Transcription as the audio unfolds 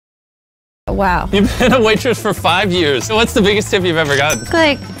wow. You've been a waitress for 5 years. What's the biggest tip you've ever gotten?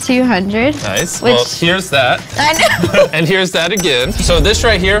 Like 200. Nice. Well, here's that. I know. And here's that again. So this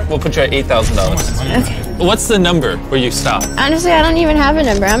right here will put you at $8,000. Okay. What's the number where you stop? Honestly, I don't even have a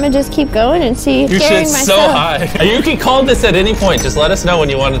number. I'm gonna just keep going and see. Your shit's so high. You can call this at any point. Just let us know when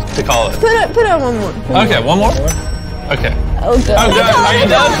you want to call it. Put on one more. Okay, one more? Okay. Oh, good. Oh, good. Are you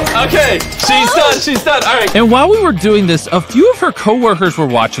done? Okay. She's done. She's done. All right. And while we were doing this, a few of her coworkers were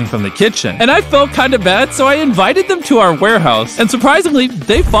watching from the kitchen. And I felt kind of bad, so I invited them to our warehouse. And surprisingly,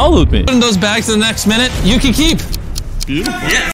 they followed me. Putting those bags in the next minute, you can keep. Yes.